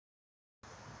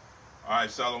All right,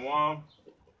 Shalom.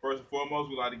 First and foremost,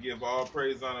 we'd like to give all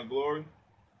praise, honor, and glory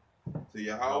to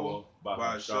Yahweh,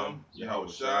 Bahasham, Yahweh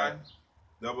Shai.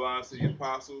 Double honors to the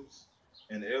apostles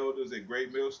and the elders at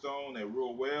Great Millstone that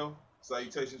rule well.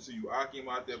 Salutations to you, Akim,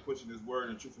 out there pushing this word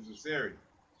in truth and sincerity.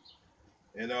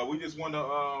 And we just want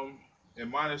to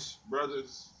admonish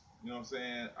brothers, you know what I'm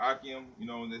saying, Akim, you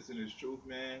know, that's in his truth,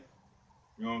 man.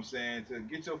 You know what I'm saying, to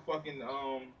get your fucking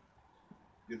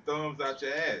your thumbs out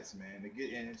your ass, man,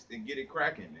 and get it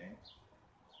cracking, man.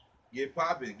 Get it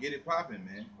popping,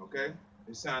 man. Okay,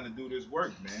 it's time to do this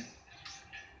work, man.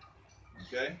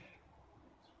 Okay,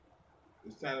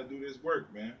 it's time to do this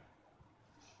work, man.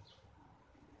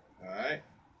 All right,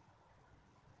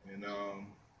 and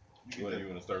You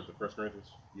want to start with the First Corinthians?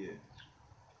 Yeah.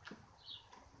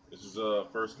 This is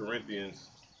First Corinthians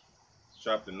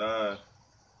chapter 9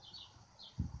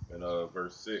 and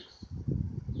verse 6,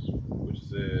 which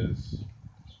says,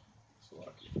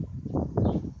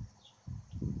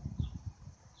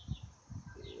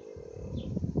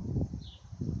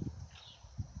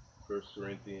 First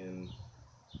Corinthians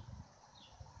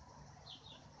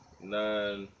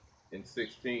 9 and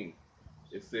 16.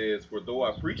 It says, "For though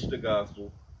I preach the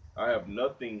gospel, I have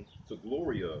nothing to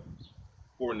glory of,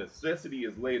 for necessity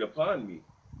is laid upon me.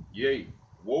 Yea,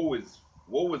 woe is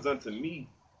unto me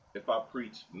if I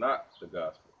preach not the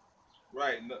gospel."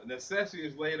 Right, necessity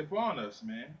is laid upon us,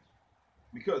 man.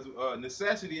 Because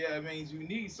necessity, that means you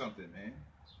need something, man.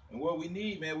 And what we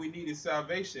need, man, we need is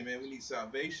salvation, man. We need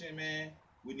salvation, man.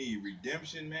 We need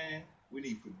redemption, man. We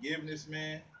need forgiveness,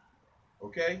 man.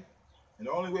 Okay? And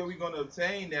the only way we're going to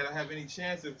obtain that or have any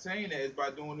chance of obtaining that is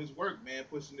by doing this work, man,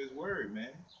 pushing this word,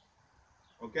 man.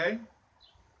 Okay?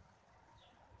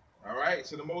 All right?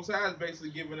 So the Most High is basically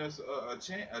giving us a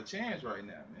chance right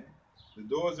now, man. The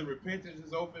doors of repentance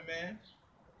is open, man.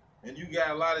 And you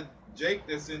got a lot of Jake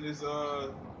that's in this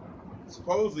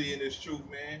supposedly in this truth,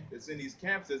 man, that's in these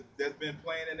camps that's been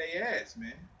playing in their ass,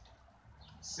 man.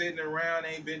 Sitting around,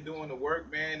 ain't been doing the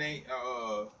work, man, ain't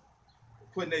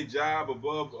putting their job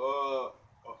above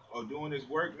doing this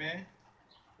work, man.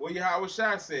 What Yahweh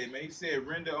Shai said, man, he said,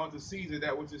 render unto Caesar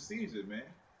that which is Caesar, man.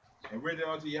 And render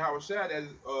unto Yahweh Shai that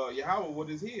is Yahweh what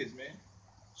is his, man.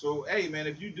 So, hey, man,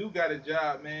 if you do got a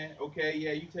job, man, okay,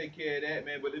 yeah, you take care of that,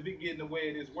 man. But if it get in the way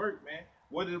of this work, man,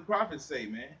 what did the prophets say,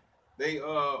 man? They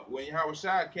when Yahweh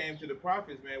Shai came to the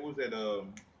prophets, man, what was that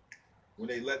when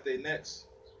they left their nets?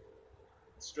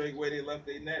 Straightway they left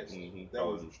their nets. That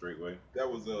was straightway. That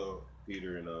was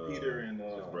Peter and his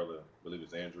brother, I believe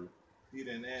it's Andrew.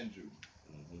 Peter and Andrew.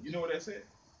 You know what that said?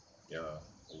 Yeah,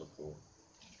 I look for it.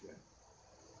 Okay.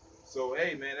 So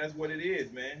hey, man, that's what it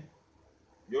is, man.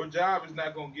 Your job is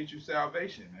not gonna get you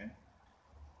salvation, man.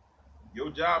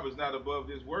 Your job is not above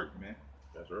this work, man.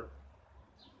 That's right.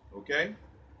 Okay?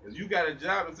 If you got a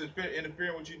job that's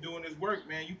interfering with you doing this work,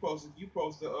 man, you supposed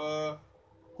to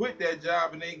quit that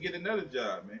job and then get another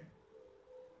job, man.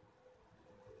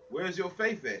 Where's your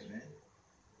faith at, man?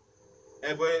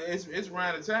 And but it's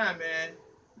around the time, man,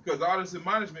 because all this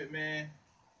admonishment, man,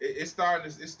 it's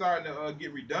starting to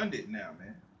get redundant now,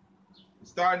 man. It's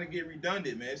starting to get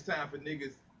redundant, man. It's time for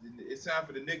niggas. It's time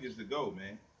for the niggas to go,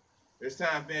 man. It's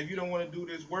time, man. If you don't want to do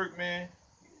this work, man,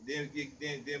 then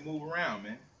move around,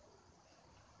 man.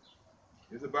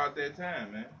 It's about that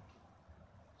time, man.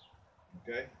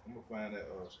 Okay, I'm gonna find that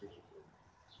scripture for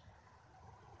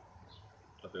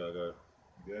I think I got it.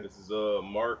 you. This is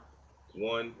Mark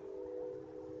 1,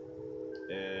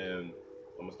 and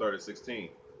I'm gonna start at 16.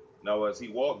 Now, as he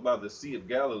walked by the Sea of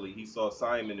Galilee, he saw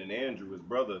Simon and Andrew, his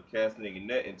brother, casting a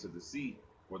net into the sea,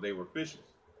 for they were fishers.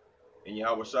 And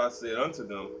Yahweh Shah said unto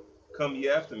them, "Come ye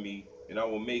after me, and I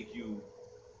will make you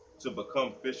to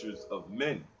become fishers of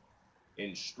men."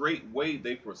 And straightway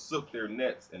they forsook their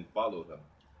nets and followed him.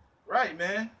 Right,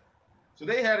 man. So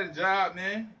they had a job,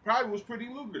 man. Probably was pretty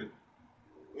lucrative.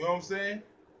 You know what I'm saying?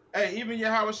 Hey, even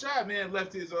Yahweh Shai, man,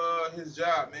 left his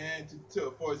job, man,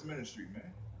 for his ministry,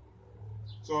 man.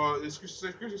 So the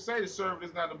scripture say the servant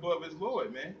is not above his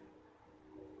Lord, man.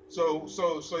 So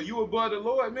you above the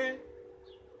Lord, man.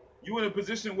 You in a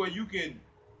position where you can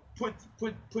put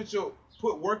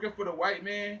working for the white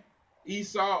man,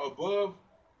 Esau above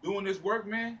doing this work,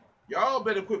 man. Y'all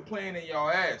better quit playing in y'all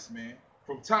ass, man.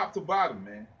 From top to bottom,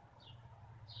 man.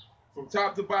 From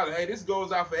top to bottom. Hey, this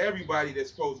goes out for everybody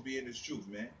that's supposed to be in this truth,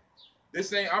 man.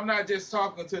 This ain't. I'm not just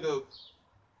talking to the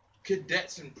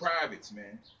cadets and privates,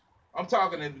 man. I'm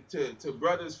talking to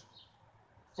brothers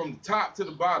from the top to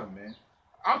the bottom, man.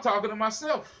 I'm talking to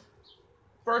myself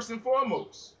first and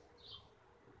foremost.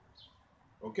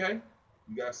 Okay,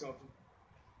 you got something?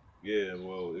 Yeah,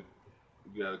 well, if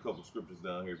you got a couple scriptures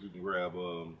down here, if you can grab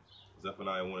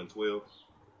Zephaniah 1 and 12.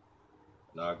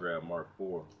 Now I grab Mark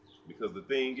 4. Because the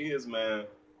thing is, man,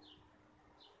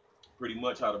 pretty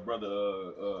much how the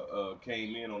brother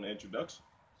came in on the introduction.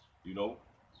 You know,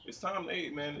 it's time to, hey,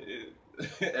 man,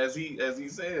 as he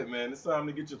said, man, it's time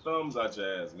to get your thumbs out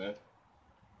your ass, man.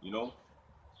 You know,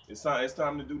 it's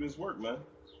time to do this work, man.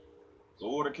 The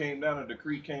order came down, the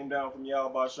decree came down from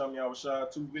Yahweh Shem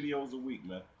Yahushua, 2 videos a week,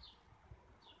 man.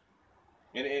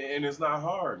 And it's not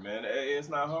hard, man. It's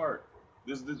not hard.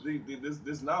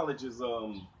 This knowledge is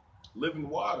living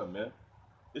water, man.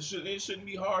 It shouldn't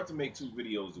be hard to make 2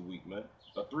 videos a week, man.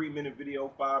 A 3-minute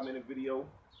video, 5-minute video.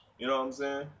 You know what I'm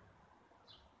saying?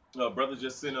 Brother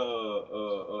just sent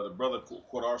the brother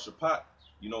Qadar Shapat.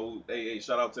 You know, hey,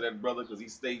 shout out to that brother because he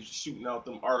stayed shooting out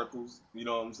them articles. You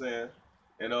know what I'm saying?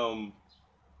 And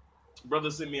brother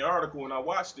sent me an article and I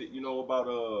watched it. You know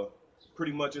about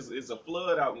pretty much it's a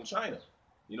flood out in China.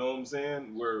 You know what I'm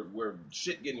saying? Where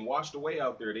shit getting washed away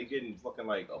out there. They getting fucking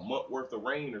like a month worth of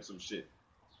rain or some shit.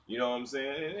 You know what I'm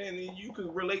saying? And you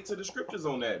can relate to the scriptures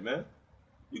on that, man.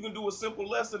 You can do a simple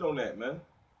lesson on that, man.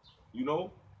 You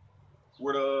know,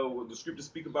 where the scriptures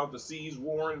speak about the seas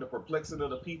roaring, the perplexing of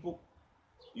the people.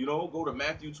 You know, go to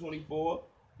Matthew 24.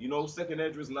 You know, 2nd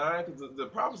Esdras 9, because the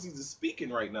prophecies are speaking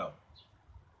right now.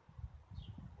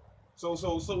 So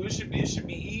it should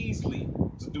be easily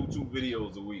to do 2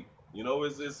 videos a week. You know,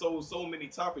 it's so many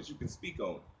topics you can speak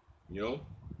on. You know,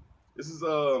 this is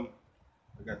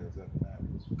I got this up now.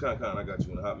 Con, I got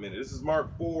you in a hot minute. This is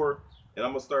Mark 4, and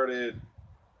I'm gonna start at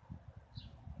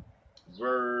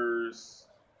verse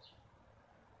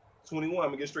 21. I'm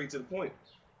gonna get straight to the point.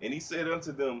 And he said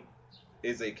unto them,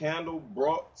 is a candle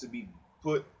brought to be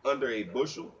put under a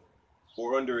bushel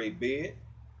or under a bed,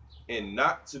 and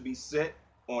not to be set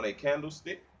on a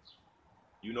candlestick?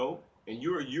 You know, and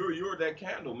you're that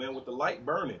candle, man, with the light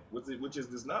burning, which is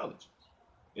this knowledge.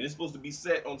 And it's supposed to be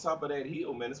set on top of that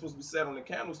hill, man. It's supposed to be set on the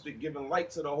candlestick, giving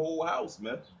light to the whole house,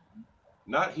 man.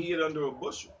 Not hid under a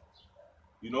bushel.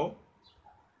 You know?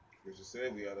 As you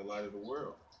said, we are the light of the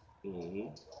world.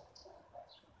 Mm-hmm.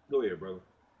 Go ahead, brother.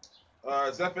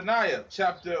 Zephaniah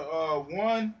chapter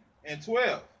 1 and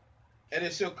 12. And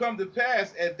it shall come to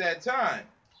pass at that time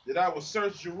that I will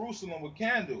search Jerusalem with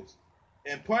candles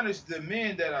and punish the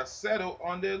men that are settled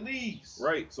on their leaves.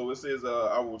 Right. So it says,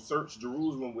 I will search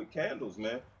Jerusalem with candles,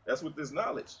 man. That's with this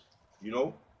knowledge, you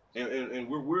know? And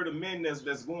we're the men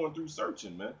that's going through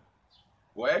searching, man.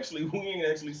 Well, actually, we ain't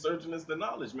actually searching. It's the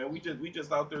knowledge, man. We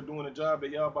just out there doing a job that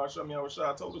Yahweh Shem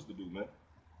Yahushua told us to do, man.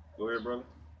 Go ahead, brother.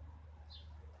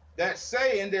 That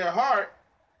say in their heart,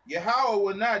 Yahweh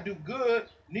will not do good,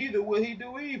 neither will he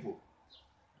do evil.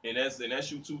 And that's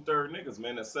you 2/3 niggas,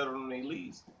 man, that's settled on their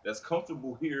leaves. That's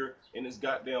comfortable here in this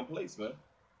goddamn place, man.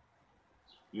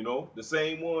 You know, the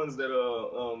same ones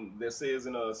that says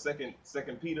in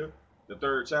second Peter, the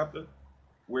 3rd chapter,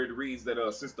 where it reads that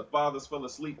since the fathers fell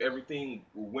asleep, everything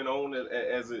went on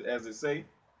as it say.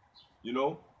 You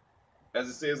know, as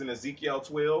it says in Ezekiel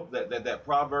 12, that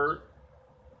proverb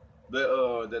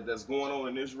that's going on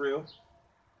in Israel.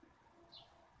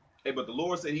 Hey, but the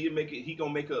Lord said he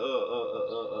gonna make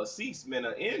a cease, man,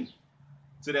 an end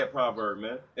to that proverb,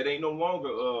 man. It ain't no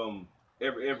longer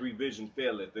every vision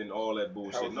faileth and all that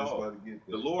bullshit. No,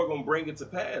 the Lord gonna bring it to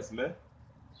pass, man.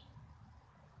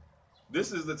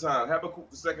 This is the time. Habakkuk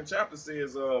the 2nd chapter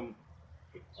says, I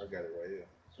got it right here.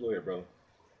 Go ahead, brother.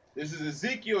 This is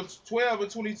Ezekiel 12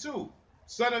 and 22.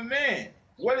 Son of man,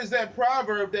 what is that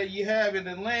proverb that ye have in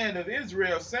the land of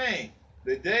Israel, saying,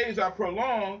 the days are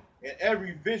prolonged and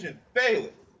every vision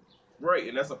faileth? Right,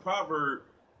 and that's a proverb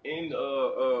in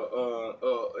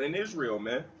Israel,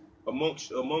 man.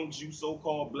 Amongst you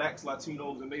so-called blacks,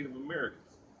 Latinos, and Native Americans.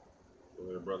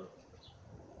 Go ahead, brother.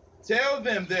 Tell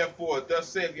them, therefore, thus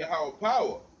saith Yahweh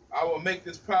power, I will make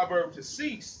this proverb to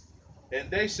cease,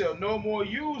 and they shall no more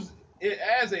use it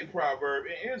as a proverb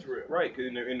in Israel. Right,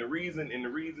 and the reason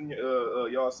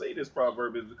y'all say this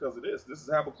proverb is because of this. This is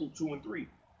Habakkuk 2 and 3.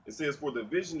 It says, for the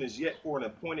vision is yet for an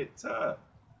appointed time.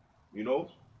 You know?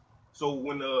 So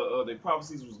when the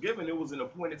prophecies was given, it was an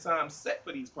appointed time set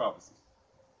for these prophecies.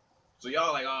 So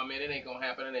y'all like, oh man, it ain't gonna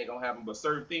happen. But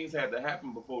certain things had to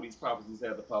happen before these prophecies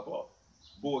had to pop off.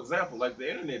 For example, like the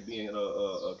internet being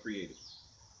created,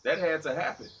 that had to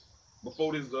happen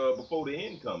before the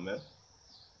end come, man.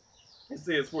 It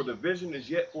says, for the vision is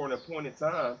yet for an appointed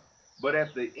time, but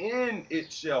at the end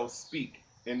it shall speak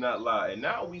and not lie. And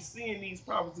now we seeing these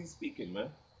prophecies speaking, man.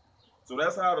 So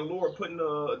that's how the Lord putting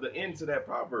the end to that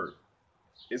proverb.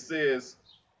 It says,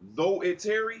 though it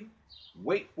tarry,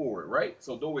 wait for it, right?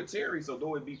 So though it tarry, so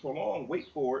though it be prolonged, wait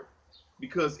for it,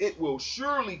 because it will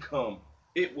surely come,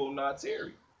 it will not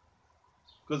tarry.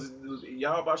 Because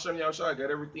Yahweh Shem Yahushua got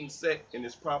everything set in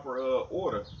its proper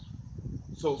order,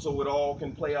 so it all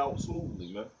can play out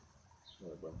smoothly, man.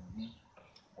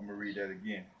 I'm gonna read that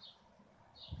again.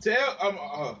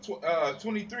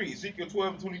 23, Ezekiel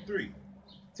 12:23.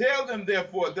 Tell them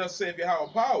therefore, thus saith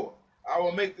Yahweh power, I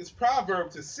will make this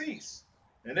proverb to cease,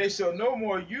 and they shall no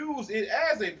more use it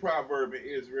as a proverb in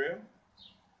Israel,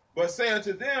 but say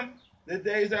unto them, the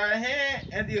days are at hand,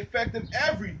 and the effect of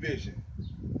every vision.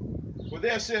 For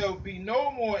there shall be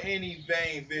no more any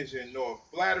vain vision, nor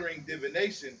flattering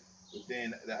divination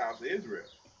within the house of Israel.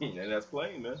 And that's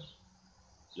plain, man.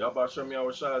 Yahweh Shem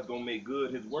Yahushua is gonna make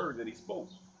good his word that he spoke.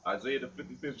 Isaiah the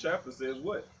 55th chapter says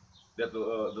what? That the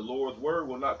Lord's word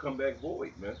will not come back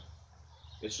void, man.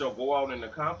 It shall go out and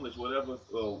accomplish whatever,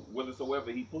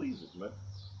 whithersoever he pleases, man.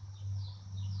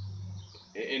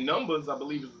 In Numbers, I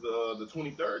believe it's the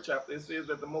 23rd chapter, it says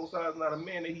that the Most High is not a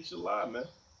man that he should lie, man.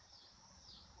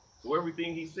 So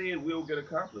everything he said will get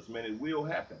accomplished, man. It will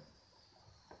happen.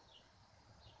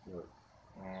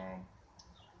 I'm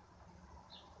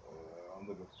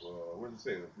looking for, what does it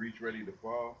say? The breach ready to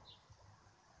fall?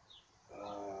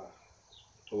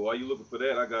 So while you looking for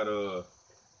that, I got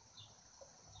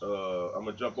I'm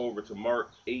gonna jump over to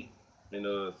Mark 8 and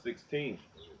 16,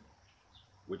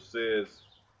 which says,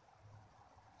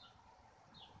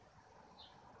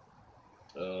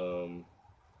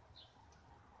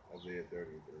 Isaiah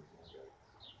 30 and 13.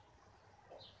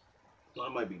 no,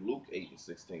 it might be Luke 8 and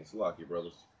 16. Salaki,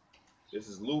 brothers. This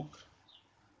is Luke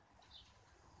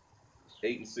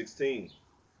 8 and 16,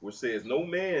 which says, no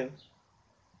man,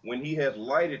 when he hath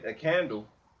lighted a candle,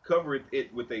 covereth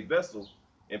it with a vessel,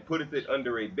 and putteth it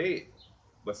under a bed,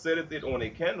 but setteth it on a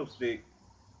candlestick,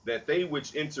 that they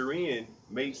which enter in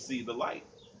may see the light.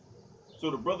 So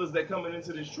the brothers that coming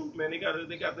into this truth, man, they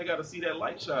gotta see that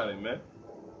light shining, man.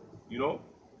 You know,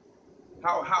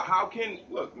 how can,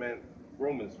 look, man,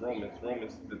 Romans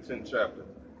the 10th chapter.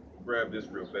 Grab this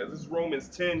real fast. This is Romans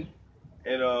 10,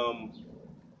 and I'm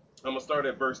gonna start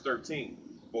at verse 13.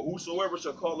 For whosoever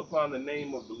shall call upon the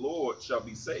name of the Lord shall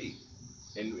be saved.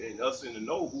 And us in the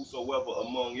know, whosoever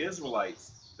among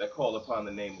Israelites that call upon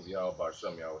the name of Yahweh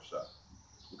Shem Yahushua.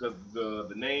 Because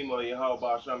the name of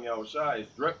Yahweh Shem Yahushua is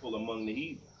dreadful among the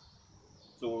heathen.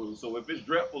 So if it's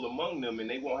dreadful among them and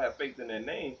they won't have faith in that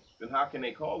name, then how can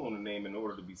they call on the name in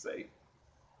order to be saved?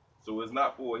 So it's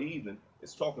not for a heathen,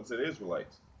 it's talking to the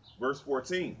Israelites. Verse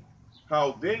 14,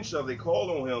 how then shall they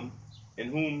call on him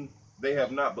in whom they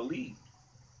have not believed?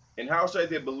 And how shall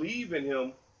they believe in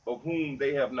him of whom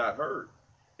they have not heard?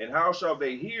 And how shall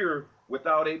they hear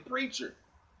without a preacher?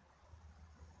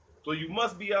 So you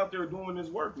must be out there doing this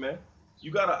work, man.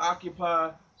 You got to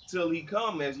occupy till he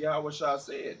come, as Yahweh Shah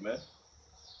said, man.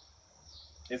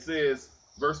 It says,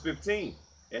 verse 15,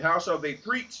 and how shall they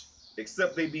preach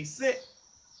except they be sent?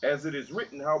 As it is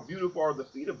written, how beautiful are the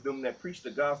feet of them that preach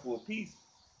the gospel of peace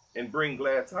and bring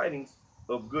glad tidings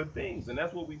of good things. And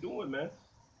that's what we're doing, man.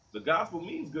 The gospel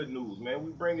means good news, man.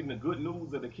 We're bringing the good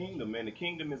news of the kingdom, man. The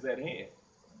kingdom is at hand.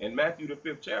 In Matthew the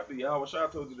 5th chapter, Yahweh Shah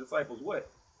told the disciples what?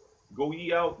 Go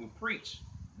ye out and preach.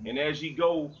 And as ye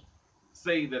go,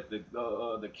 say that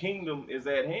the kingdom is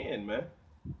at hand, man.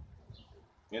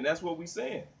 And that's what we're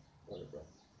saying.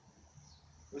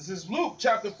 This is Luke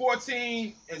chapter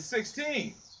 14 and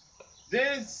 16.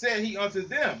 Then said he unto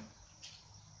them,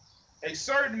 a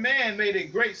certain man made a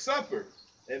great supper,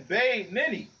 and bade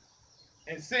many,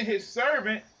 and sent his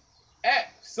servant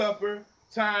at supper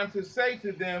time to say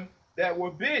to them that were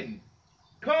bidden,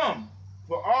 come,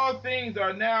 for all things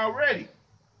are now ready.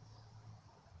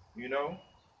 You know?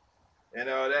 And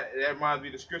that reminds me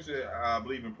of the scripture, I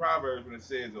believe in Proverbs, when it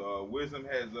says, wisdom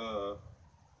has the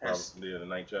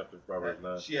 9th chapter, Proverbs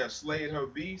 9. She has slayed her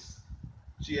beasts.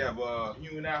 She have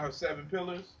hewn out her 7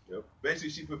 pillars. Yep. Basically,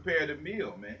 she prepared a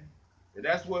meal, man. And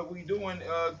that's what we doing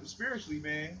spiritually,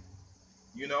 man.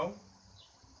 You know.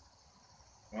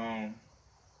 You can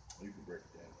break it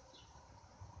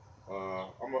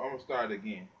down. I'm gonna start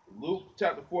again. Luke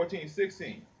chapter 14,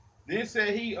 16. Then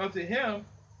said he unto him,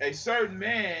 a certain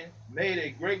man made a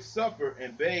great supper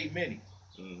and bade many,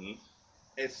 and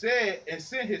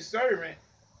sent his servant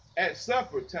at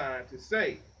supper time to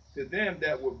say to them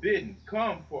that were bidden,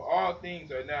 come, for all things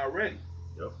are now ready.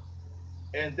 Yep.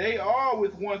 And they all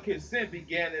with one consent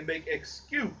began to make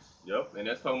excuse. Yep, and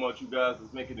that's talking about you guys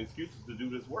that's making excuses to do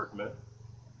this work, man.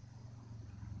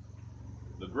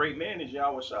 The great man is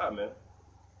Yahweh Shah, man.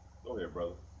 Go ahead,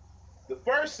 brother. The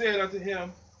first said unto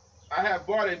him, I have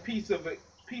bought a piece of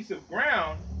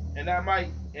ground, and I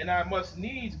must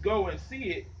needs go and see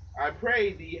it. I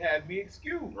pray thee have me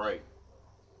excused. Right.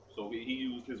 So he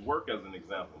used his work as an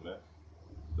example, man.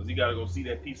 Because he got to go see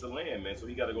that piece of land, man. So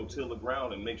he got to go till the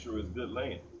ground and make sure it's good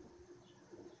land.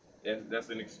 That's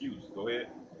an excuse. Go ahead.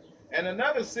 And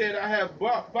another said, I have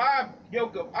bought 5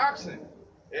 yoke of oxen,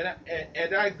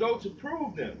 and I go to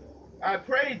prove them. I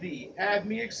pray thee, have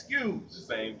me excused.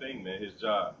 Same thing, man. His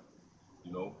job.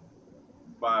 You know,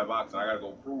 5 oxen. I got to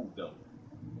go prove them.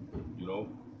 You know.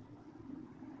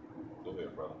 Go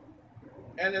ahead, brother.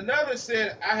 And another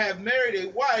said, I have married a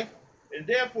wife, and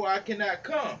therefore I cannot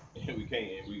come. we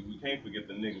can't forget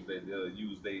the niggas that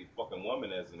use they fucking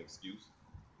woman as an excuse.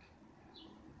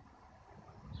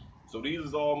 So these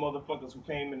is all motherfuckers who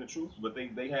came in the truth, but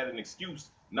they had an excuse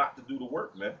not to do the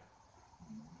work, man.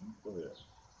 Go ahead.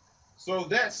 So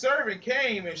that servant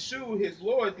came and shewed his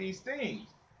lord these things.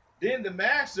 Then the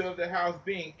master of the house,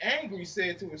 being angry,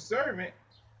 said to his servant,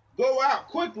 Go out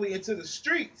quickly into the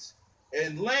streets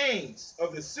and lanes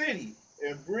of the city,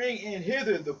 and bring in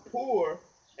hither the poor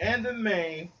and the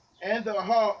maimed and the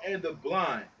halt and the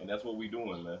blind. And that's what we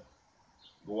doing, man.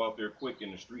 Go out there quick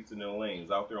in the streets and in the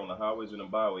lanes, out there on the highways and the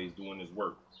byways doing this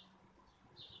work.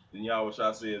 Then Yahweh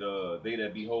Shah said, they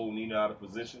that behold need not out of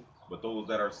position, but those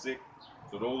that are sick.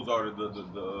 So those are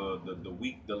the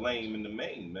weak, the lame, and the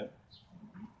maimed, man.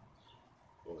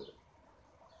 Go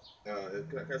ahead.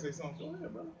 Can I say something? Go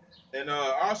ahead, brother. And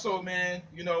also, man,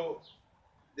 you know,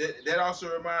 that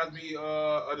also reminds me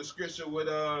of the scripture with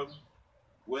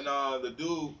when the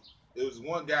dude, it was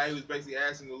one guy who was basically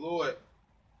asking the Lord,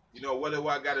 you know, what do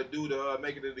I got to do to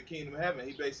make it to the kingdom of heaven?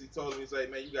 He basically told him, he's like,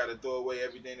 man, you got to throw away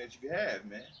everything that you have,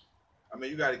 man. I mean,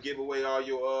 you got to give away all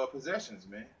your possessions,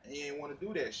 man. And he ain't want to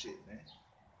do that shit, man.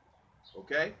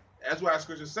 Okay? That's why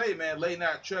scriptures say, man, lay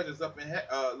not treasures up in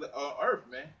on earth,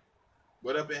 man,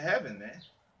 but up in heaven, man.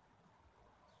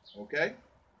 Okay?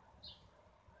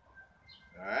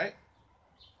 All right?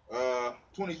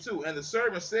 22. And the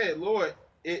servant said, Lord,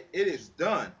 it is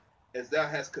done as thou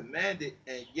hast commanded,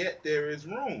 and yet there is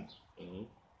room. Mm-hmm.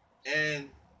 And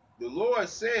the Lord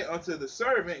said unto the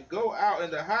servant, Go out in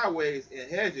the highways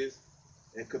and hedges,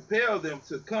 and compel them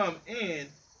to come in,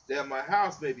 that my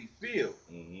house may be filled.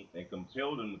 Mm-hmm. And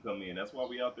compel them to come in. That's why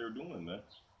we out there doing, man.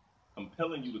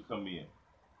 Compelling you to come in.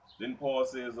 Then Paul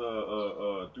says,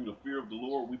 through the fear of the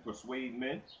Lord, we persuade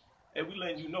men. And we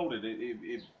letting you know that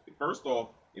if first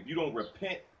off, if you don't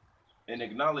repent and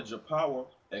acknowledge your power,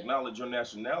 acknowledge your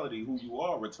nationality, who you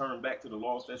are, return back to the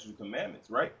law, statutes, and commandments,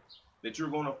 right? That you're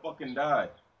going to fucking die.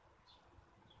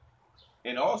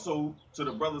 And also to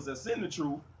the brothers that's in the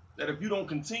truth, that if you don't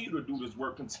continue to do this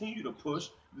work, continue to push,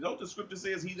 don't the scripture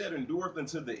says he that endureth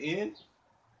until the end?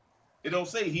 It don't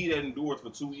say he that endureth for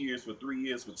 2 years, for 3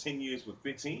 years, for 10 years, for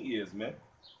 15 years, man.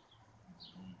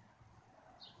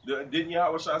 Didn't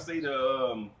Yahweh Shah say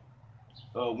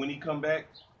when he come back,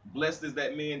 blessed is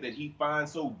that man that he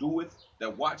finds so doeth,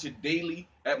 that watcheth daily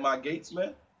at my gates,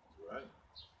 man? Right.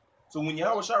 So when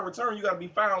Yahweh Shah return, you got to be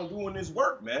found doing this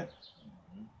work, man.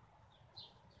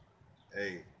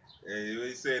 Hey, what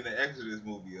he said in the Exodus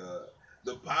movie,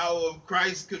 the power of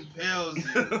Christ compels you.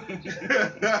 The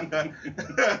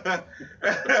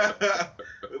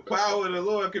power of the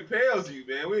Lord compels you,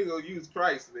 man. We ain't gonna use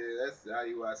Christ, man. That's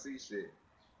how I see shit.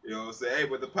 You know what I'm saying? Hey,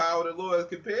 but the power of the Lord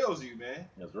compels you, man.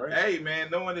 That's right. Hey, man,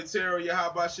 knowing the terror of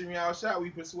Yahweh Shem Yahweh, we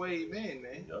persuade men,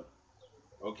 man. Yep.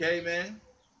 Okay, man?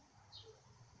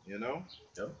 You know?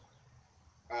 Yep.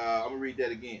 I'm gonna read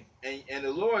that again. And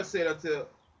the Lord said unto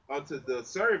the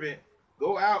servant,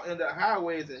 Go out in the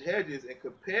highways and hedges and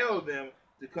compel them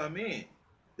to come in,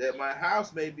 that my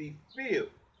house may be filled.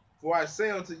 For I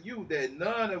say unto you that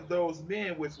none of those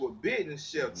men which were bidden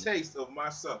shall taste of my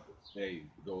supper. Hey,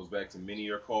 it goes back to many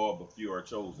are called, but few are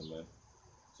chosen, man.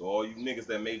 So all you niggas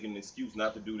that make an excuse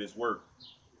not to do this work,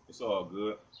 it's all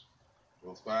good.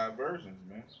 Those 5 versions,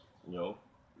 man. You know,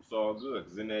 it's all good.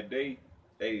 Because in that day,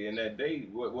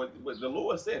 what the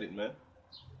Lord said it, man.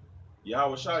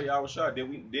 Yahweh Shah,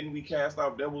 didn't we cast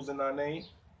out devils in thy name?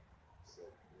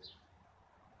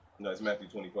 No, it's Matthew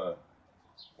 25.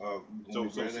 So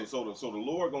the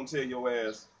Lord gonna tell your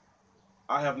ass,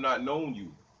 I have not known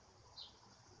you.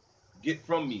 Get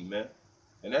from me, man.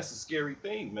 And that's a scary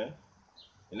thing, man.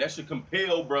 And that should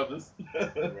compel brothers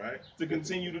right, to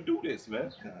continue to do this,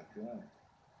 man. Come.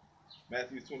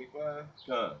 Matthew 25.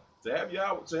 Come. To have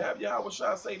Yahweh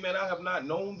Shah say, man, I have not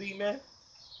known thee, man.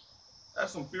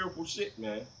 That's some fearful shit,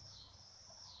 man.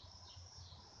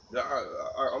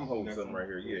 I'm holding something right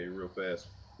here. Yeah, real fast.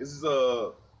 This is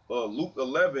Luke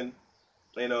 11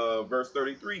 and verse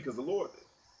 33, because the Lord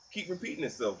keep repeating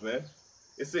itself, man.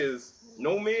 It says,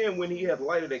 no man, when he hath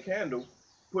lighted a candle,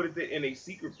 putteth it in a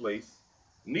secret place,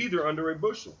 neither under a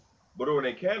bushel, but on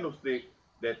a candlestick,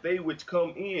 that they which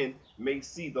come in may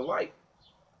see the light.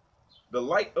 The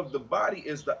light of the body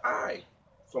is the eye,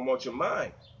 from out your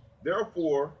mind.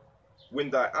 Therefore, when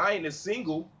thy eye is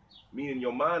single, meaning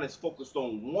your mind is focused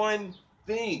on one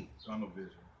thing, tunnel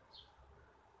vision,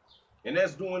 and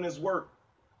that's doing his work,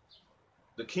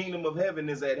 the kingdom of heaven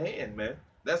is at hand, man.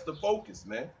 That's the focus,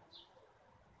 man.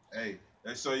 Hey,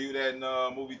 they show you that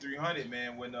in movie 300,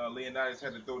 man, when Leonidas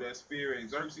had to throw that spear at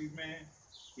Xerxes, man.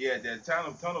 He had that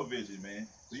tunnel vision, man.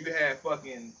 So you had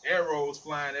fucking arrows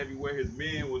flying everywhere. His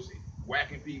men was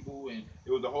whacking people, and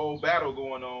it was a whole battle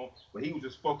going on. But he was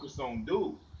just focused on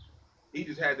dude. He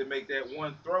just had to make that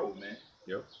one throw, man.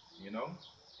 Yep. You know?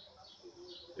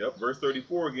 Yep. Verse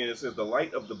 34 again, it says, the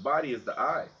light of the body is the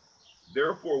eye.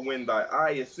 Therefore, when thy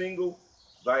eye is single,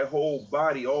 thy whole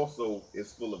body also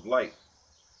is full of light.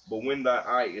 But when thy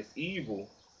eye is evil,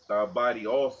 thy body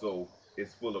also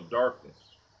is full of darkness.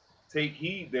 Take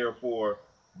heed, therefore,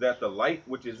 that the light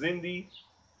which is in thee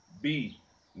be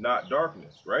not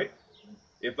darkness, right?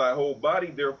 If thy whole body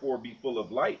therefore be full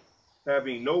of light,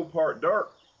 having no part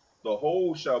dark, the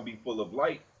whole shall be full of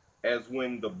light, as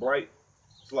when the bright,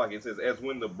 it's like it says, as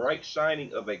when the bright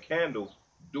shining of a candle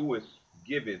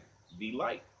giveth thee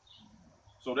light.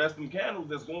 So that's them candles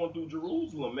that's going through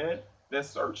Jerusalem, man. That's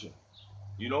searching.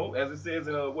 You know, as it says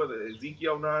in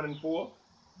Ezekiel 9:4,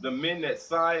 the men that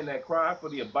sigh and that cry for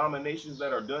the abominations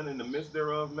that are done in the midst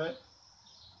thereof, man.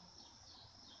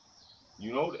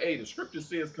 You know, hey, the scripture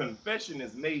says confession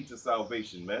is made to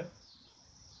salvation, man.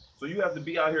 So you have to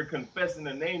be out here confessing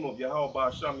the name of Yahweh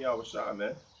Ba'asham Yahushua,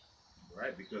 man.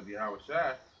 Right, because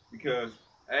Yahushua, because,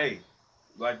 hey,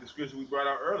 like the scripture we brought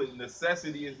out earlier,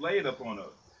 necessity is laid upon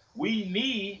us. We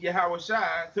need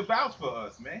Yahushua to vouch for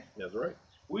us, man. That's right.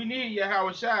 We need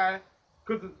Yahushua,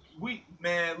 because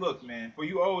man, look, man, for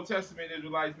you Old Testament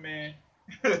Israelites, man,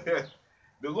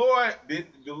 the Lord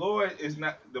is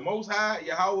not, the Most High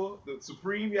Yahweh, the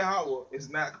Supreme Yahweh is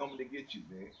not coming to get you,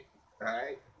 man. All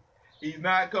right? He's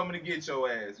not coming to get your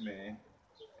ass, man.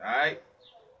 All right?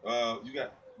 You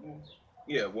got...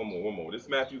 Yeah, one more. This is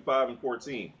Matthew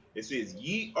 5:14. It says,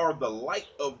 ye are the light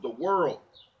of the world.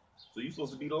 So you're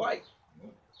supposed to be the light.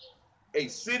 A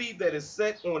city that is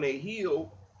set on a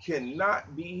hill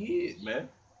cannot be hid, man.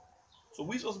 So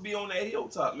we supposed to be on that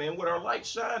hilltop, man, with our light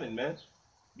shining, man.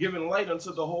 Giving light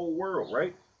unto the whole world,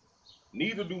 right?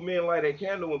 Neither do men light a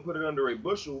candle and put it under a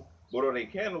bushel, but on a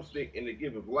candlestick, and it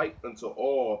giveth light unto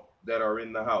all that are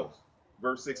in the house.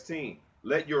 Verse 16,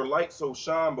 let your light so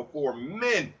shine before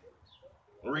men.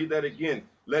 Read that again.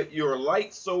 Let your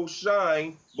light so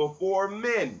shine before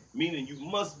men, meaning you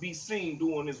must be seen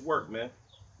doing this work, man.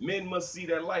 Men must see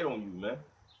that light on you, man.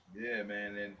 Yeah,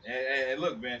 man. And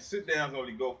look, man, sit downs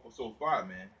only go so far,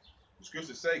 man. The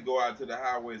scriptures say go out to the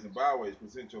highways and byways,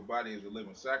 present your body as a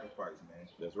living sacrifice, man.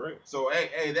 That's right. So,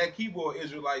 hey, that keyboard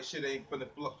Israelite shit ain't finna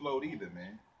float either,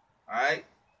 man. All right?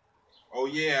 Oh,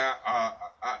 yeah,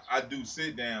 I do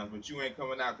sit downs, but you ain't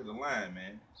coming out to the line,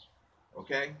 man.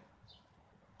 Okay?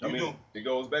 It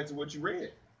goes back to what you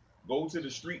read. Go to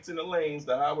the streets and the lanes,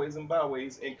 the highways and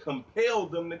byways, and compel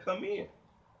them to come in.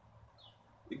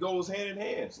 It goes hand in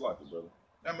hand, Slocky, brother.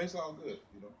 I mean, it's all good,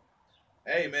 you know.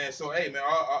 Hey, man. So, hey, man.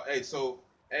 So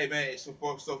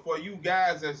for you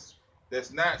guys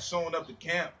that's not showing up to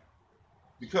camp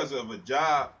because of a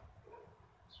job,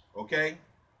 okay?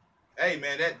 Hey,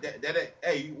 man.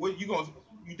 Hey, what you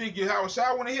think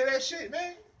Yahushua want to hear that shit,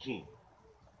 man?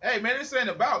 Hey, man. This ain't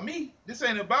about me. This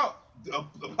ain't about the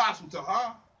Apostle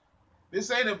Tahar.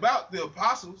 This ain't about the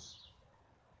apostles.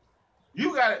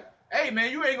 You got it. Hey,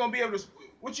 man. You ain't gonna be able to.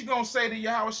 What you gonna say to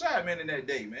Yahushua, man, in that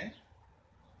day, man?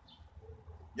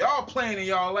 Y'all playing in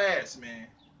y'all ass, man.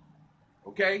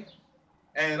 Okay?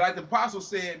 And like the apostle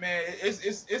said, man,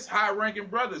 it's high ranking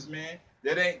brothers, man,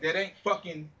 that ain't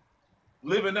fucking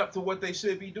living up to what they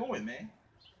should be doing, man.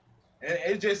 And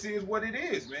it just is what it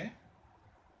is, man.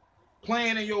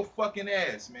 Playing in your fucking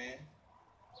ass, man.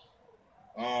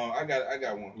 I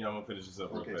got one. Yeah, I'm gonna finish this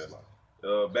up real fast.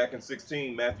 Back in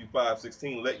 16, Matthew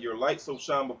 5:16, let your light so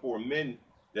shine before men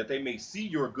that they may see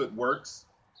your good works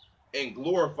and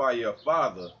glorify your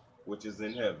Father which is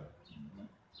in heaven.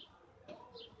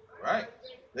 Right?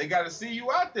 They got to see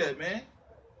you out there, man.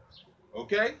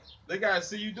 Okay? They got to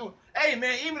see you doing. Hey,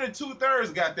 man, even the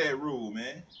 2/3 got that rule,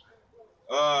 man.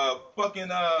 It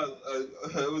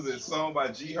was a song by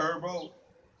G Herbo.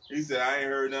 He said, I ain't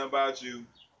heard nothing about you.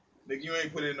 Nigga, you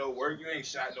ain't put in no work. You ain't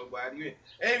shot nobody.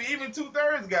 Hey, even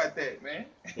 2/3 got that, man.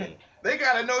 They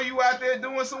got to know you out there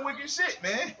doing some wicked shit,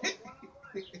 man.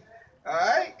 All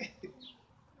right?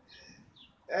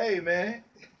 Hey, man.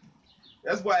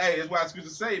 That's why scripture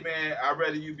say, man, I'd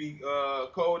rather you be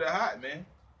cold or hot, man.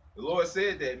 The Lord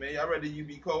said that, man. I'd rather you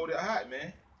be cold or hot,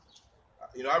 man.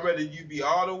 You know, I'd rather you be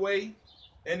all the way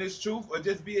in this truth or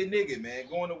just be a nigga, man.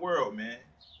 Go in the world, man.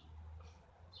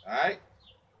 All right.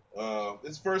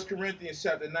 This First Corinthians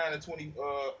chapter 9 and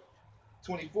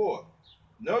 24.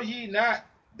 Know ye not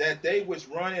that they which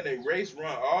run in a race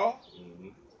run all,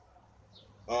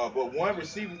 but one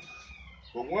receiveth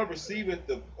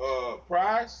the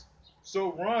prize.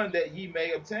 So run that ye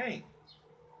may obtain.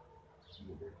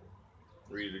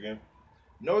 Read it again.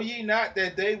 Know ye not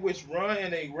that they which run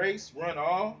in a race run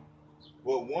all,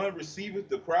 but one receiveth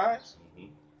the prize?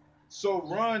 So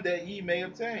run that ye may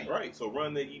obtain. Right. So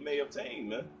run that ye may obtain,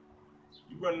 man.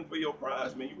 You running for your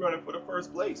prize, man. You running for the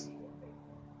first place.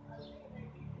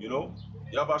 You know,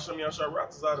 Yabashim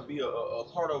Yasharatazah to be a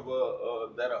part of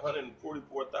that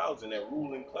 144,000, that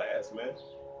ruling class, man.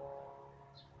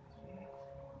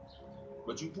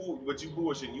 But you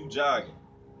bullshit, you jogging.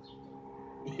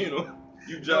 You know,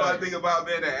 you jogging. You know, I think about,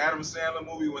 man, that Adam Sandler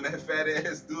movie when that fat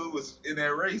ass dude was in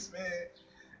that race, man.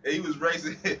 And he was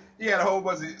racing. He had a whole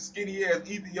bunch of skinny ass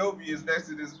Ethiopians next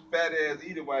to this fat ass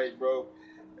Edomite, bro.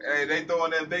 Hey, they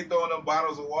throwing them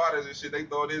bottles of waters and shit. They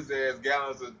throwing his ass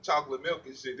gallons of chocolate milk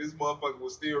and shit. This motherfucker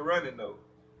was still running though,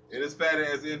 and this fat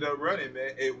ass ended up running,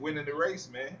 man, and winning the race,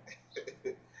 man.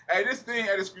 Hey, this thing,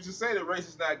 as the scriptures say, the race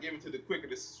is not given to the quick or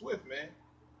the swift, man.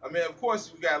 I mean, of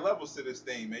course, you got levels to this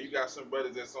thing, man. You got some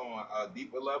brothers that's on a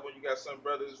deeper level. You got some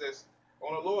brothers that's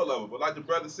on a lower level. But like the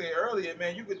brother said earlier,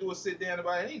 man, you could do a sit down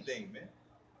about anything, man.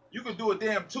 You could do a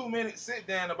damn 2-minute sit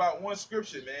down about one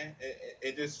scripture, man,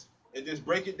 and just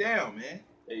break it down, man.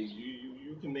 Hey,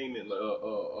 you can name it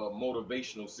a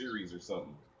motivational series or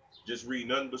something. Just read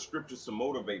nothing but scriptures to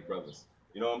motivate brothers.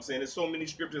 You know what I'm saying? There's so many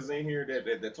scriptures in here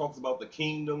that talks about the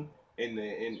kingdom and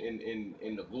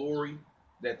the glory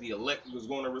that the elect was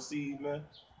going to receive, man.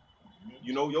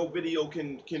 You know, your video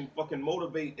can fucking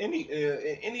motivate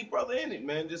any brother in it,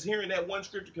 man. Just hearing that one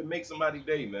scripture can make somebody's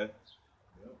day, man.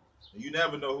 Yep. You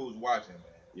never know who's watching,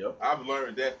 man. Yep. I've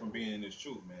learned that from being in this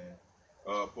truth, man.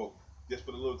 For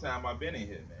the little time I've been in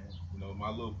here, man. You know, my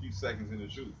little few seconds in the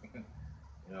truth.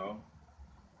 You know.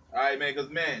 All right, man. Cause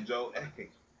man, Joe,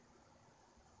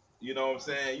 you know what I'm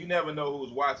saying? You never know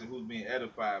who's watching, who's being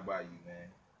edified by you, man.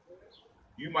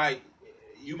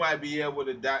 You might be able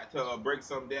to break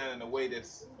something down in a way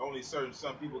that's only some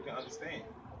people can understand.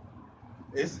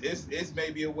 It's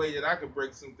maybe a way that I could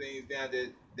break some things down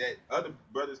that other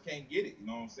brothers can't get it. You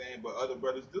know what I'm saying? But other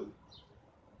brothers do.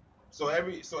 So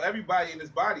everybody in this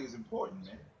body is important,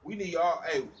 man. We need all.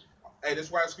 Hey,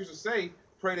 that's why the scriptures say,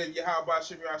 "Pray that Yahweh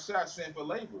Shem Yahshua send for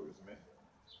laborers, man."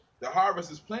 The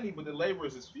harvest is plenty, but the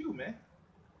laborers is few, man.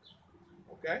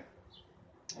 Okay,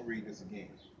 I'll read this again.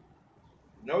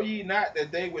 Know ye not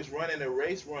that they which run in a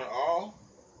race run all,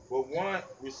 but one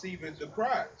receiveth the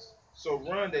prize. So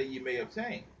run that ye may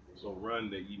obtain. So run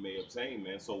that ye may obtain,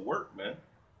 man. So work, man.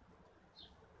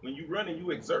 When you running,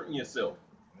 you exerting yourself.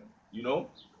 You know?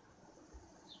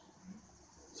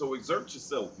 So exert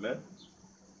yourself, man.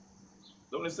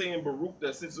 Don't it say in Baruch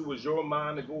that since it was your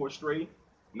mind to go astray,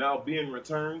 now being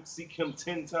returned, seek him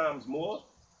 10 times more?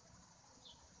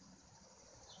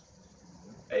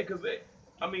 Hey, cause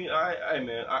I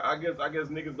guess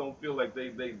niggas don't feel like they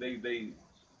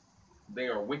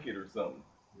are wicked or something.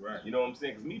 Right. You know what I'm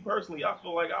saying? Cause me personally, I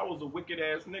feel like I was a wicked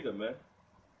ass nigga, man.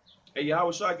 Hey,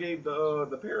 Yahweh Shah gave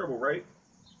the parable, right?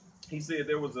 He said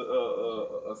there was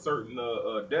a certain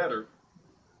debtor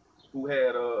who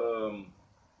had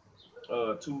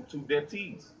two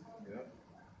debtees. Yeah.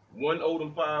 One owed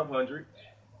him 500,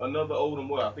 another owed him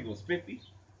what? I think it was 50,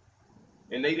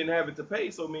 and they didn't have it to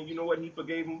pay. So I mean, you know what? He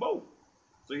forgave them both.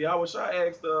 So Yahweh Shah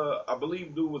asked, I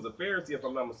believe dude was a Pharisee if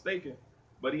I'm not mistaken,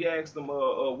 but he asked him,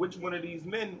 which one of these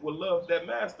men would love that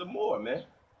master more, man?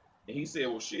 And he said,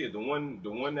 well, shit, the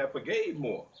one that forgave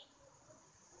more.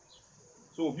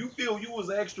 So if you feel you was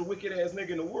an extra wicked ass nigga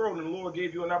in the world and the Lord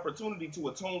gave you an opportunity to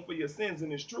atone for your sins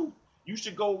in His truth, you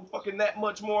should go fucking that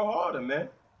much more harder, man.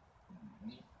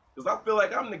 Because I feel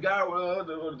like I'm the guy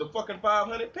with the fucking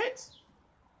 500 pence.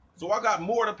 So I got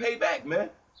more to pay back, man.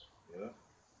 Yeah.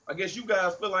 I guess you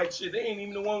guys feel like shit, they ain't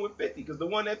even the one with 50. Because the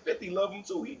one at 50 love him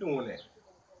too. He doing that.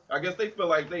 I guess they feel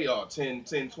like they are 10,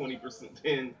 20%,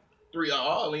 10, 3,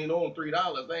 all ain't on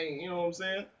 $3. They ain't, you know what I'm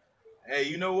saying? Hey,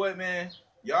 you know what, man?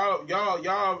 Y'all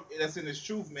that's in this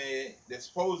truth, man, that's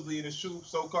supposedly in this truth,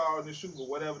 so-called in this truth, or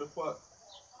whatever the fuck.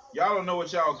 Y'all don't know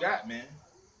what y'all got, man.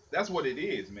 That's what it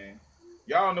is, man.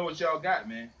 Y'all don't know what y'all got,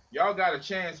 man. Y'all got a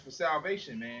chance for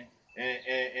salvation, man.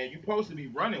 And you supposed to be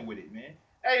running with it, man.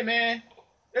 Hey, man,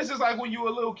 it's just like when you were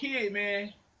a little kid,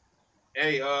 man.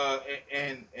 Hey,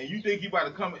 and you think you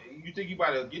about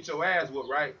to get your ass whooped,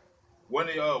 right? One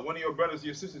of your brothers or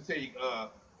your sister tell you,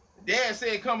 Dad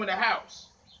said come in the house.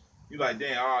 You like,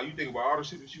 damn, oh, you think about all the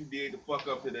shit that you did to fuck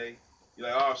up today. You're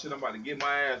like, oh shit, I'm about to get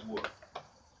my ass whooped.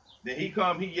 Then he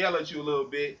yell at you a little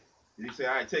bit, and he say,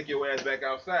 all right, take your ass back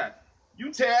outside.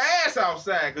 You tear ass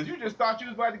outside because you just thought you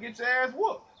was about to get your ass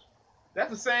whooped. That's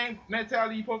the same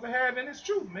mentality you're supposed to have in this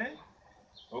truth, man.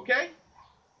 Okay?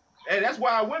 And that's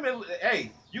why women,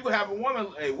 hey, you can have a woman,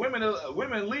 hey, women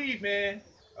leave, man,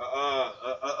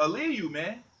 leave you,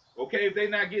 man. Okay, if they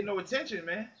not getting no attention,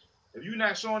 man. If you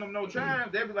not showing them no time,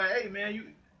 they'll be like, hey, man, you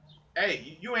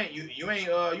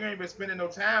ain't been spending no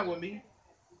time with me,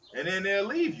 and then they'll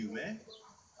leave you, man.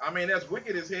 I mean, that's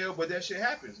wicked as hell, but that shit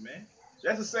happens, man.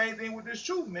 That's the same thing with this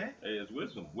truth, man. Hey, it's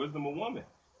wisdom of woman.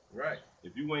 Right.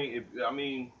 If you ain't, I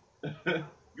mean,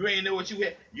 you ain't know what you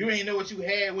had. You ain't know what you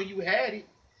had when you had it.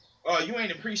 You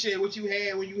ain't appreciate what you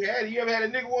had when you had it. You ever had a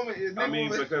nigga woman? Say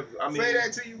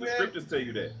that to you, man. The scriptures tell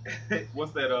you that.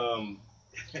 What's that?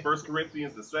 1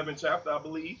 Corinthians, the 7th chapter, I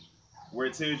believe, where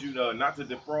it tells you not to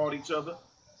defraud each other,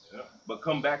 but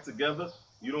come back together.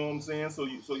 You know what I'm saying? So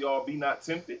y'all be not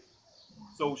tempted.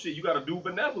 So shit, you got to do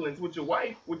benevolence with your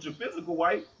wife, with your physical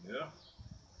wife. Yeah.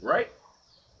 Right?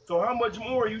 So how much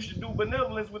more you should do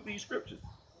benevolence with these scriptures?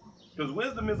 Because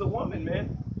wisdom is a woman,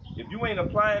 man. If you ain't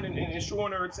applying and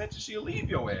showing her attention, she'll leave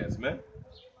your ass, man.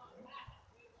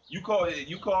 You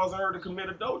causing her to commit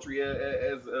adultery,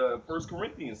 as 1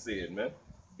 Corinthians said, man.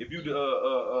 If you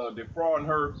defrauding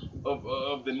her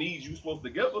of the needs you supposed to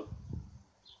give her.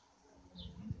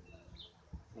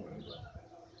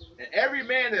 And every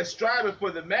man that striveth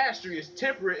for the mastery is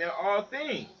temperate in all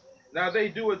things. Now they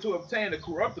do it to obtain a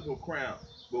corruptible crown,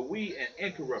 but we an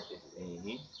incorruptible.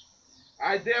 Mm-hmm.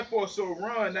 I therefore so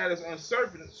run, not as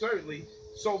uncertain, certainly,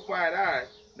 so fight I,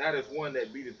 not as one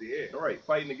that beateth the air. All right,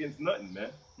 fighting against nothing, man.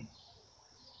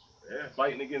 Yeah.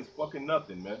 Fighting against fucking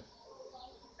nothing, man.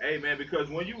 Hey, man, because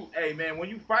when you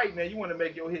fight, man, you want to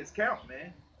make your hits count,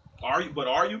 man. Are you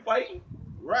fighting?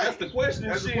 Right. That's the question.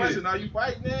 That's the question. Are you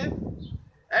fighting, man?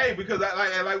 Hey, because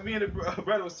like me and the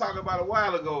brother was talking about a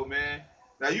while ago, man.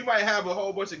 Now you might have a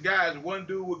whole bunch of guys. One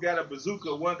dude got a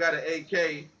bazooka, one got an AK.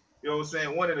 You know what I'm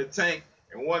saying? One in a tank,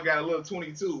 and one got a little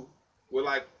 22 with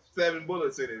like 7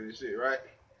 bullets in it and shit, right?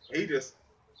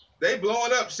 They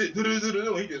blowing up shit. He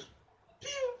just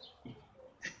pew,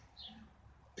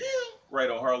 pew. Right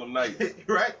on Harlem Nights.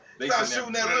 Right? They start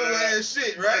shooting that little ass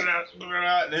shit, right?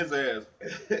 In his ass.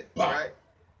 Right?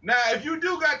 Now, if you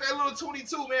do got that little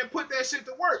 22, man, put that shit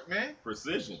to work, man.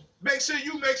 Precision. Make sure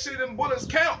them bullets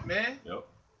count, man. Yep.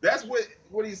 That's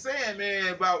what he's saying,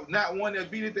 man, about not one that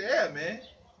beat at the air, man.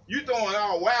 You throwing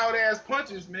all wild ass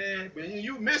punches, man, but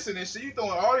you missing and shit. You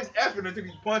throwing all this effort into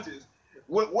these punches.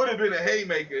 What would have been a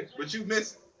haymaker, but you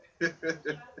missing.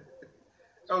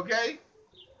 Okay?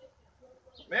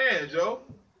 Man, Joe.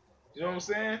 You know what I'm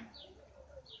saying?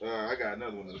 I got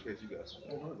another one in case you got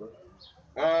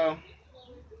something.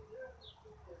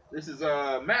 This is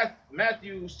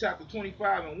Matthew chapter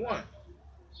 25 and 1.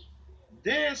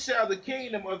 Then shall the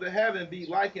kingdom of the heaven be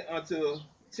likened unto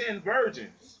 10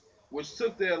 virgins, which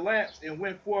took their lamps and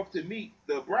went forth to meet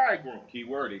the bridegroom. Key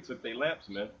word, they took their lamps,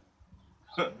 man.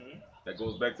 That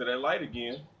goes back to that light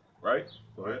again, right?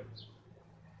 Go ahead.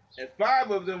 And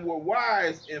 5 of them were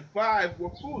wise, and 5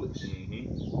 were foolish.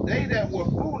 Mm-hmm. They that were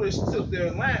foolish took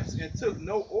their lamps and took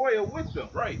no oil with them.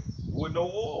 Right, with no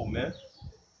oil, man.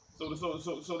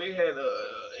 So they had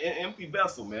an empty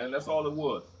vessel, man. That's all it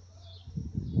was.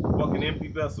 Fucking empty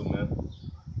vessel, man.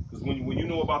 Because when you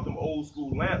know about them old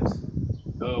school lamps,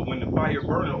 when the fire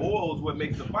burning, oil is what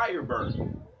makes the fire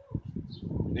burn.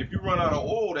 If you run out of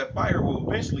oil, that fire will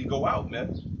eventually go out,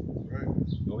 man. Right.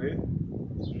 Go ahead.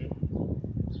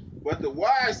 But the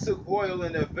wise took oil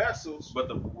in their vessels. But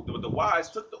the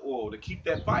wise took the oil to keep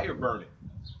that fire burning.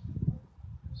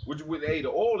 The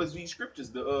oil is these scriptures,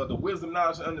 the wisdom,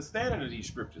 knowledge, and understanding of these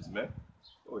scriptures, man.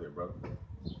 Go ahead, brother.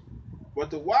 But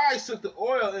the wise took the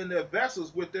oil in their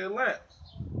vessels with their lamps.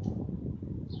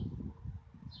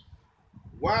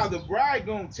 While the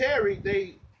bridegroom tarried,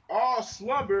 they all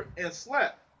slumbered and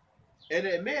slept. And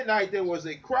at midnight there was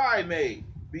a cry made,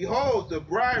 Behold, the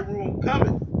bridegroom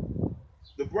cometh.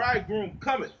 The bridegroom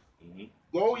cometh. Mm-hmm.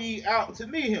 Go ye out to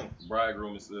meet him. The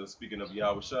bridegroom is speaking of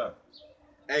Yahweh Shai.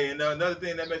 Hey, and another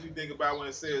thing that makes me think about when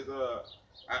it says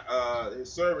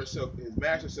his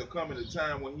master shall come at a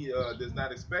time when he does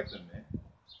not expect him, man.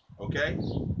 Okay?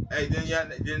 Hey,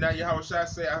 then now Yahweh Shai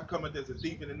say, I come as a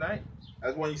thief in the night.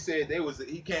 That's when he said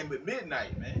he came at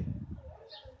midnight, man.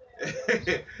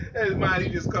 In his mind, he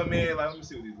just come in like, let me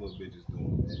see what these little bitches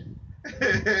doing, man.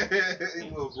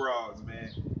 These little broads, man.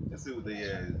 Let's see what they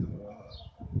is doing.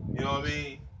 You know what I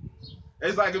mean?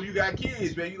 It's like if you got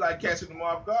kids, man, you like catching them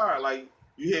off guard. Like,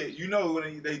 You know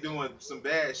when they doing some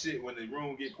bad shit when the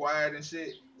room get quiet and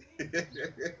shit.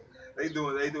 they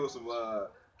doing some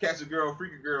catch a girl,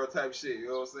 freak a girl type shit. You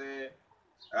know what I'm saying?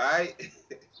 All right.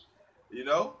 You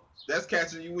know that's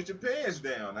catching you with your pants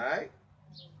down. All right.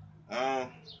 I'm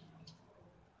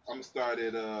gonna start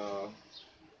at 5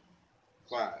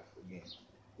 again.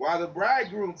 While the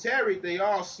bridegroom tarried, they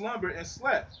all slumbered and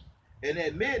slept. And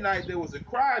at midnight there was a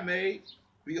cry made,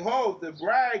 Behold, the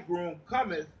bridegroom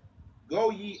cometh, go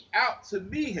ye out to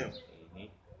meet him. Mm-hmm.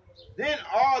 Then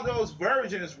all those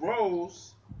virgins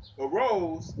arose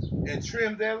and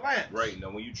trimmed their lamps. Right.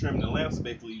 Now, when you trim the lamps,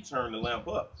 basically you turn the lamp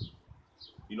up.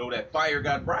 You know, that fire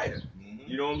got brighter.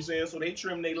 Mm-hmm. You know what I'm saying? So they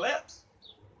trimmed their lamps.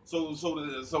 So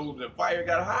the fire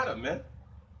got hotter, man.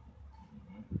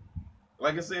 Mm-hmm.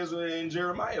 Like it says in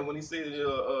Jeremiah when he said,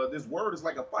 this word is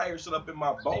like a fire shut up in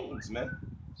my bones, man.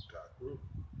 Got through.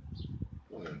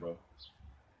 Go ahead, bro.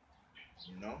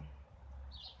 You know?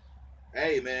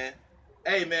 Hey, man,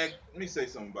 let me say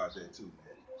something about that too,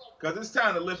 man. Because it's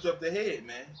time to lift up the head,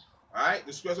 man. All right?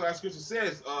 The scripture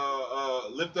says,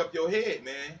 lift up your head,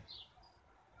 man.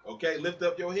 Okay, lift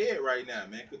up your head right now,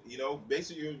 man. You know,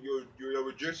 basically your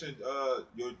redemption,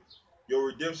 your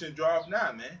redemption draweth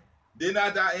nigh, man. Did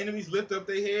not thy enemies lift up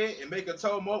their head and make a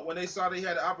tumult when they saw they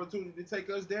had the opportunity to take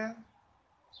us down?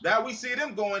 Now we see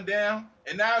them going down,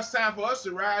 and now it's time for us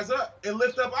to rise up and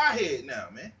lift up our head now,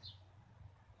 man.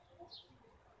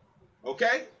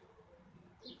 Okay?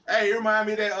 Hey, you remind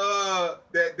me that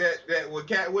what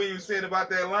Cat Williams said about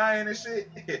that lion and shit.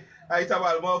 How you talk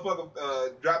about a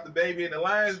motherfucker dropped the baby in the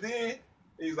lion's den?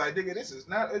 He's like, nigga, this is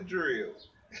not a drill.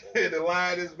 The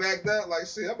lion is backed up like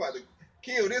shit. I'm about to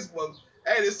kill this one.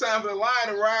 Hey, it's time for the lion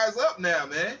to rise up now,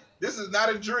 man. This is not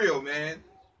a drill, man.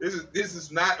 This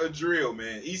is not a drill,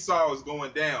 man. Esau is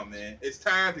going down, man. It's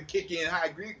time to kick in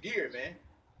high gear, man.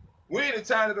 We're in the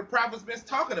time that the prophets been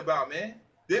talking about, man.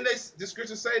 Didn't the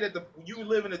scripture say that you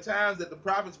live in the times that the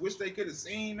prophets wish they could have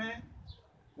seen, man?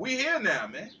 We here now,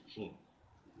 man.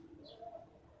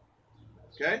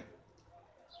 Okay?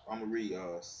 I'm going to read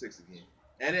 6 again.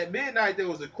 And at midnight there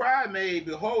was a cry made,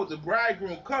 Behold, the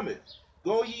bridegroom cometh.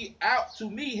 Go ye out to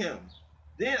meet him.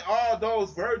 Then all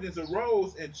those virgins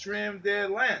arose and trimmed their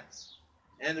lamps.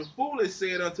 And the foolish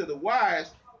said unto the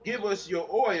wise, Give us your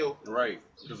oil. Right.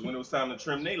 Because when it was time to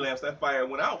trim their lamps, that fire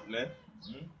went out, man.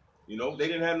 Mm-hmm. You know, they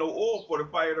didn't have no oil for the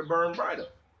fire to burn brighter.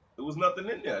 There was nothing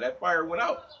in there. That fire went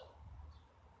out.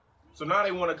 So now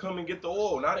they want to come and get the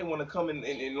oil. Now they want to come and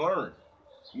learn.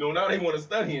 You know, now they want to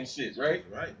study and shit, right?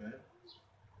 That's right, man.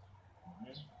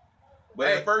 Mm-hmm. But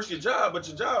at first your job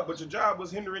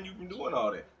was hindering you from doing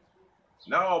all that.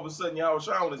 Now all of a sudden y'all was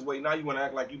trying his way. Now you want to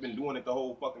act like you've been doing it the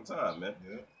whole fucking time, man.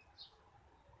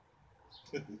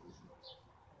 Yeah.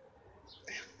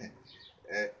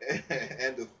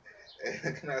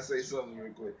 Can I say something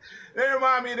real quick? It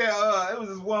remind me that it was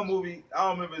this one movie. I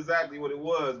don't remember exactly what it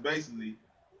was. Basically,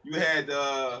 you had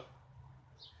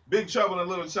Big Trouble in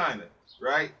Little China,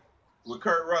 right? With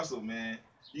Kurt Russell, man.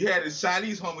 You had this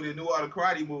Chinese homie that knew all the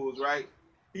karate moves, right?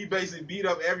 He basically beat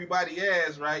up everybody's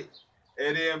ass, right?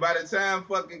 And then by the time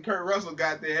fucking Kurt Russell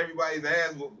got there, everybody's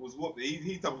ass was whooped.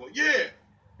 He talking about, yeah,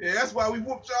 that's why we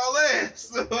whooped y'all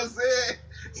ass. You know what I'm saying?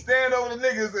 Stand over the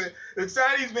niggas. And the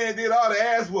Chinese man did all the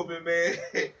ass whooping, man.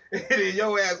 And then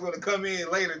your ass gonna come in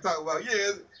later and talk about,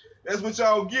 yeah, that's what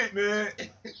y'all get, man.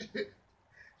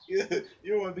 You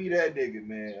don't want to be that nigga,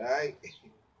 man, all right?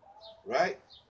 Right?